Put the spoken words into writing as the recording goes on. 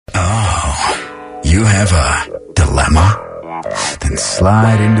You have a dilemma? Then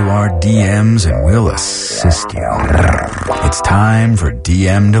slide into our DMs and we'll assist you. It's time for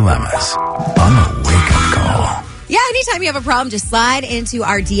DM Dilemmas on the Wake Up Call. Yeah, anytime you have a problem, just slide into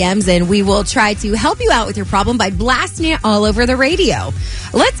our DMs and we will try to help you out with your problem by blasting it all over the radio.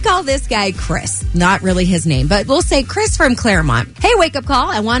 Let's call this guy Chris. Not really his name, but we'll say Chris from Claremont. Hey, Wake Up Call.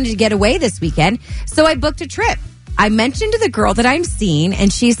 I wanted to get away this weekend, so I booked a trip. I mentioned to the girl that I'm seeing,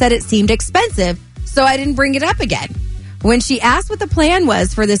 and she said it seemed expensive, so I didn't bring it up again. When she asked what the plan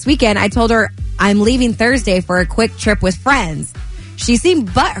was for this weekend, I told her I'm leaving Thursday for a quick trip with friends. She seemed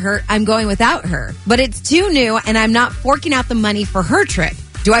butthurt I'm going without her, but it's too new and I'm not forking out the money for her trip.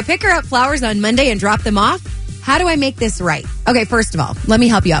 Do I pick her up flowers on Monday and drop them off? How do I make this right? Okay, first of all, let me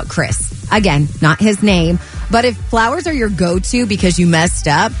help you out, Chris. Again, not his name, but if flowers are your go-to because you messed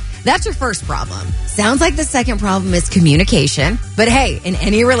up, that's your first problem. Sounds like the second problem is communication, but hey, in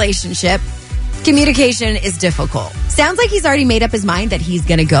any relationship, communication is difficult. Sounds like he's already made up his mind that he's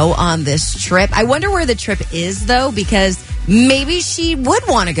going to go on this trip. I wonder where the trip is, though, because maybe she would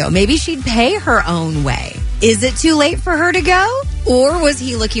want to go. Maybe she'd pay her own way. Is it too late for her to go? Or was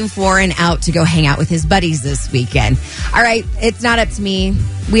he looking for an out to go hang out with his buddies this weekend? All right, it's not up to me.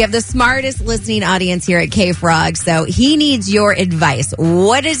 We have the smartest listening audience here at K-Frog, so he needs your advice.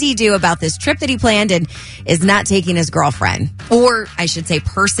 What does he do about this trip that he planned and is not taking his girlfriend? Or, I should say,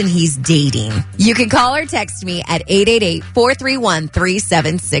 person he's dating. You can call or text me at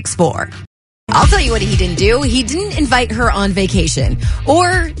 888-431-3764. I'll tell you what he didn't do. He didn't invite her on vacation.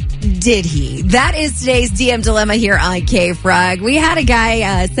 Or did he? That is today's DM Dilemma here on K-Frog. We had a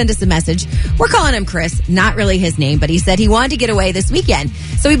guy send us a message. We're calling him Chris. Not really his name, but he said he wanted to get away this weekend.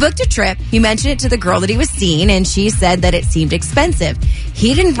 So he booked a trip. He mentioned it to the girl that he was seeing, and she said that it seemed expensive.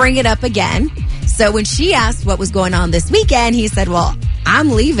 He didn't bring it up again. So when she asked what was going on this weekend, he said, well, I'm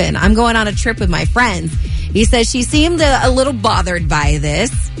leaving. I'm going on a trip with my friends. He says she seemed a little bothered by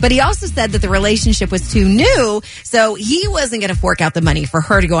this, but he also said that the relationship was too new, so he wasn't going to fork out the money for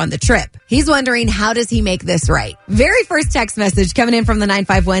her to go on the trip. He's wondering, how does he make this right? Very first text message coming in from the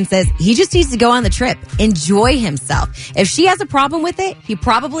 951 says, he just needs to go on the trip, enjoy himself. If she has a problem with it, he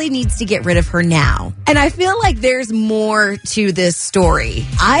probably needs to get rid of her now. And I feel like there's more to this story.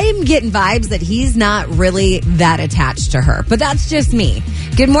 I'm getting vibes that he's not really that attached to her, but that's just me.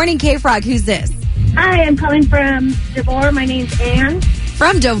 Good morning, K-Frog. Who's this? Hi, I'm calling from Devore. My name's Ann.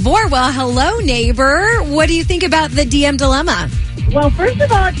 From Devore. Well, hello, neighbor. What do you think about the DM Dilemma? Well, first of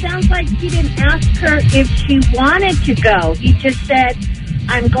all, it sounds like he didn't ask her if she wanted to go. He just said,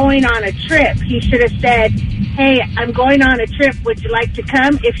 I'm going on a trip. He should have said, hey, I'm going on a trip. Would you like to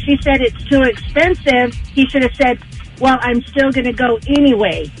come? If she said it's too expensive, he should have said, well, I'm still going to go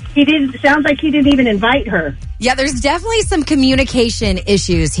anyway. Sounds like he didn't even invite her. Yeah, there's definitely some communication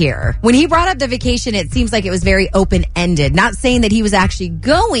issues here. When he brought up the vacation, it seems like it was very open-ended. Not saying that he was actually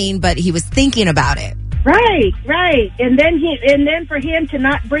going, but he was thinking about it. Right. And then for him to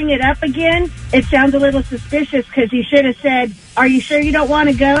not bring it up again, it sounds a little suspicious because he should have said, are you sure you don't want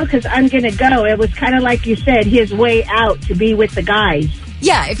to go? Because I'm going to go. It was kind of like you said, his way out to be with the guys.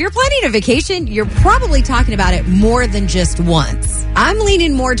 Yeah, if you're planning a vacation, you're probably talking about it more than just once. I'm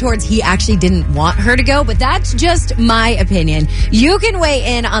leaning more towards he actually didn't want her to go, but that's just my opinion. You can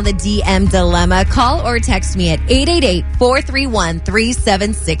weigh in on the DM Dilemma. Call or text me at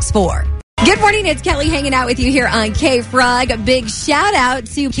 888-431-3764. Good morning, it's Kelly hanging out with you here on K-Frog. A big shout out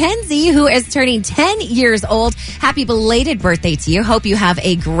to Kenzie, who is turning 10 years old. Happy belated birthday to you. Hope you have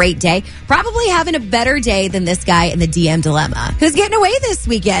a great day. Probably having a better day than this guy in the DM Dilemma, who's getting away this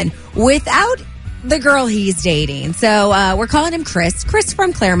weekend without the girl he's dating. So we're calling him Chris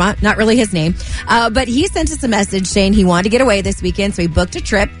from Claremont, not really his name. But he sent us a message saying he wanted to get away this weekend, so he booked a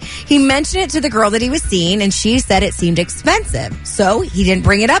trip. He mentioned it to the girl that he was seeing, and she said it seemed expensive. So he didn't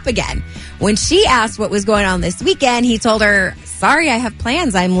bring it up again. When she asked what was going on this weekend, he told her, sorry, I have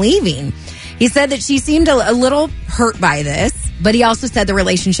plans. I'm leaving. He said that she seemed a little hurt by this, but he also said the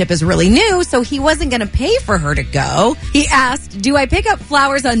relationship is really new, so he wasn't going to pay for her to go. He asked, do I pick up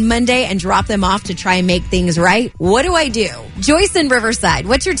flowers on Monday and drop them off to try and make things right? What do I do? Joyce in Riverside,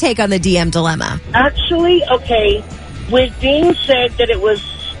 what's your take on the DM Dilemma? Actually, okay, with being said that it was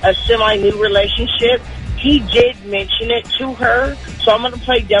a semi-new relationship, he did mention it to her, so I'm going to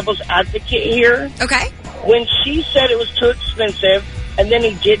play devil's advocate here. Okay. When she said it was too expensive, and then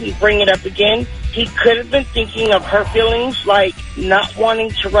he didn't bring it up again, he could have been thinking of her feelings, like not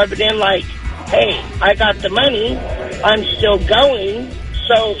wanting to rub it in, like, hey, I got the money, I'm still going,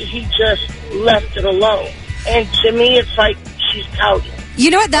 so he just left it alone. And to me, it's like she's pouting. You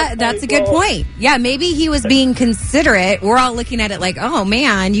know what? That's a good point. Yeah, maybe he was being considerate. We're all looking at it like, oh,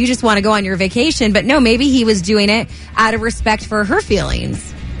 man, you just want to go on your vacation. But no, maybe he was doing it out of respect for her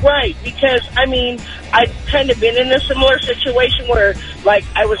feelings. Right, because, I mean, I've kind of been in a similar situation where, like,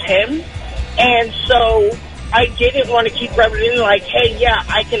 I was him, and so I didn't want to keep rubbing it in like, hey, yeah,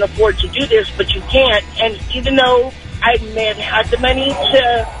 I can afford to do this, but you can't. And even though I may have had the money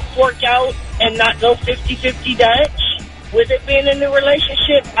to fork out and not go 50-50 Dutch, with it being in a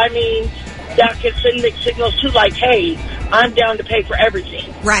relationship, I mean, that could send mixed signals too, like, hey, I'm down to pay for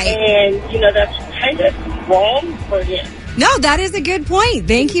everything. Right. And, you know, that's kind of wrong for him. No, that is a good point.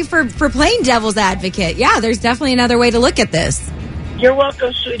 Thank you for playing devil's advocate. Yeah, there's definitely another way to look at this. You're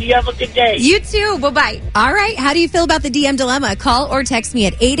welcome, sweetie. You have a good day. You too. Bye-bye. All right. How do you feel about the DM dilemma? Call or text me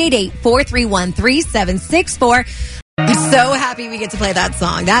at 888-431-3764. I'm so happy we get to play that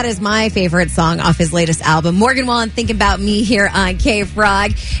song. That is my favorite song off his latest album. Morgan Wallen, Thinking About Me here on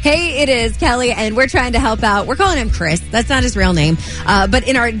K-Frog. Hey, it is Kelly, and we're trying to help out. We're calling him Chris. That's not his real name, but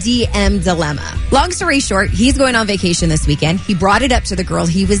in our DM dilemma. Long story short, he's going on vacation this weekend. He brought it up to the girl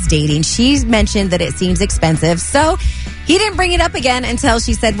he was dating. She mentioned that it seems expensive, so he didn't bring it up again until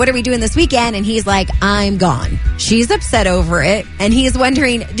she said, what are we doing this weekend? And he's like, I'm gone. She's upset over it, and he's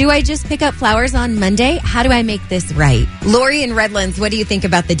wondering, do I just pick up flowers on Monday? How do I make this right? Lori in Redlands, what do you think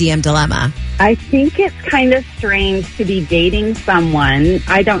about the DM dilemma? I think it's kind of strange to be dating someone.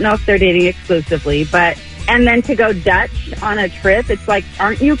 I don't know if they're dating exclusively, but, and then to go Dutch on a trip, it's like,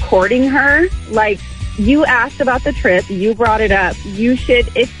 aren't you courting her? Like, you asked about the trip, you brought it up. You should,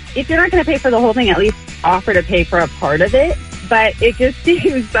 if you're not going to pay for the whole thing, at least offer to pay for a part of it. But it just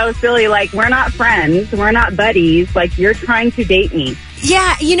seems so silly. Like, we're not friends. We're not buddies. Like, you're trying to date me.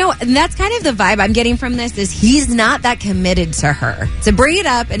 Yeah, you know, and that's kind of the vibe I'm getting from this is he's not that committed to her. To bring it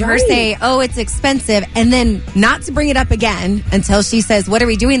up and her say, oh, it's expensive, and then not to bring it up again until she says, what are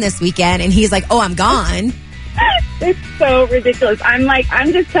we doing this weekend? And he's like, oh, I'm gone. It's so ridiculous.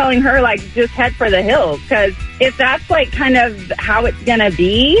 I'm just telling her, like, just head for the hills. Because if that's, like, kind of how it's going to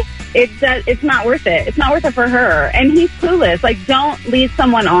be, it's not worth it. It's not worth it for her. And he's clueless. Like, don't lead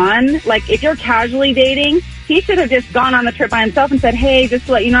someone on. Like, if you're casually dating, he should have just gone on the trip by himself and said, hey, just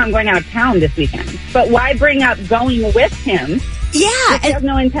to let you know, I'm going out of town this weekend. But why bring up going with him? Yeah. If you have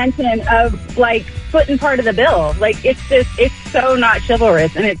no intention of, like, footing part of the bill. Like, it's so not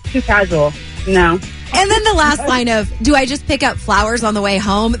chivalrous, and it's too casual. No. And then the last line of, do I just pick up flowers on the way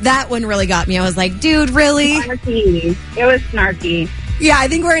home? That one really got me. I was like, dude, really? Snarky. It was snarky. Yeah, I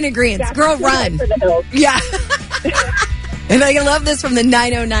think we're in agreement. Yeah, girl, run. Yeah. And I love this from the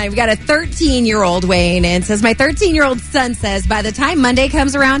 909. We got a 13-year-old weighing in. Says, my 13-year-old son says by the time Monday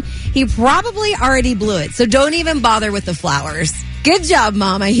comes around, he probably already blew it. So don't even bother with the flowers. Good job,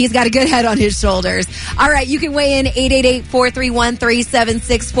 Mama. He's got a good head on his shoulders. All right, you can weigh in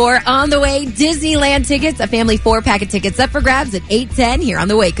 888-431-3764. On the way, Disneyland tickets, a family 4-pack of tickets up for grabs at 8:10 here on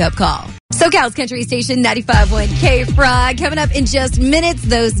the Wake Up Call. SoCal's Country Station 95.1 K-Frog. Coming up in just minutes,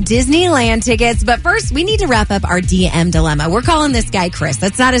 those Disneyland tickets. But first, we need to wrap up our DM dilemma. We're calling this guy Chris.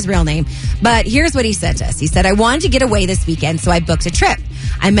 That's not his real name. But here's what he sent us. He said, I wanted to get away this weekend, so I booked a trip.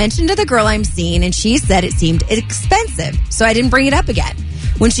 I mentioned to the girl I'm seeing, and she said it seemed expensive, so I didn't bring it up again.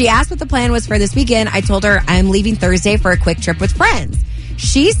 When she asked what the plan was for this weekend, I told her I'm leaving Thursday for a quick trip with friends.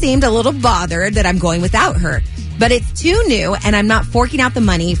 She seemed a little bothered that I'm going without her. But it's too new, and I'm not forking out the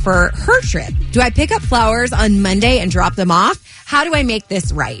money for her trip. Do I pick up flowers on Monday and drop them off? How do I make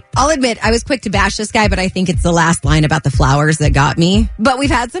this right? I'll admit, I was quick to bash this guy, but I think it's the last line about the flowers that got me. But we've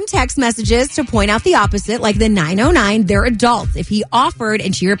had some text messages to point out the opposite, like the 909. They're adults. If he offered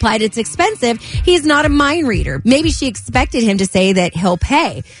and she replied it's expensive, he's not a mind reader. Maybe she expected him to say that he'll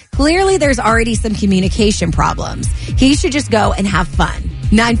pay. Clearly, there's already some communication problems. He should just go and have fun.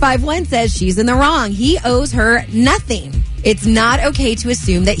 951 says she's in the wrong. He owes her nothing. It's not okay to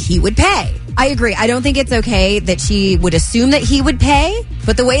assume that he would pay. I agree. I don't think it's okay that she would assume that he would pay,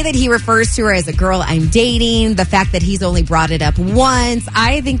 but the way that he refers to her as a girl I'm dating, the fact that he's only brought it up once,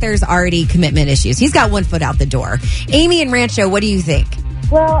 I think there's already commitment issues. He's got one foot out the door. Amy in Rancho, what do you think?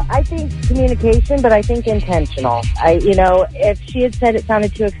 Well, I think communication, but I think intentional. If she had said it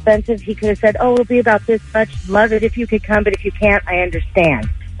sounded too expensive, he could have said, oh, it'll be about this much. Love it if you could come, but if you can't, I understand.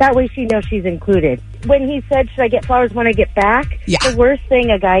 That way she knows she's included. When he said, should I get flowers when I get back? Yeah. The worst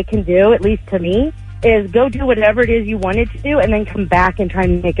thing a guy can do, at least to me, is go do whatever it is you wanted to do and then come back and try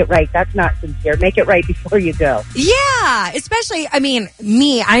and make it right. That's not sincere. Make it right before you go. Yeah, especially, I mean,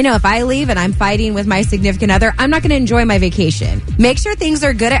 me, I know if I leave and I'm fighting with my significant other, I'm not going to enjoy my vacation. Make sure things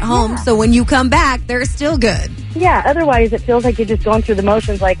are good at home so when you come back, they're still good. Yeah, otherwise it feels like you're just going through the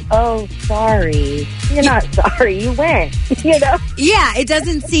motions like, oh, sorry. You're not sorry. You went, you know? Yeah, it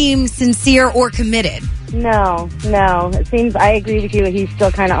doesn't seem sincere or committed. No. It seems, I agree with you. He's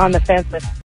still kind of on the fence with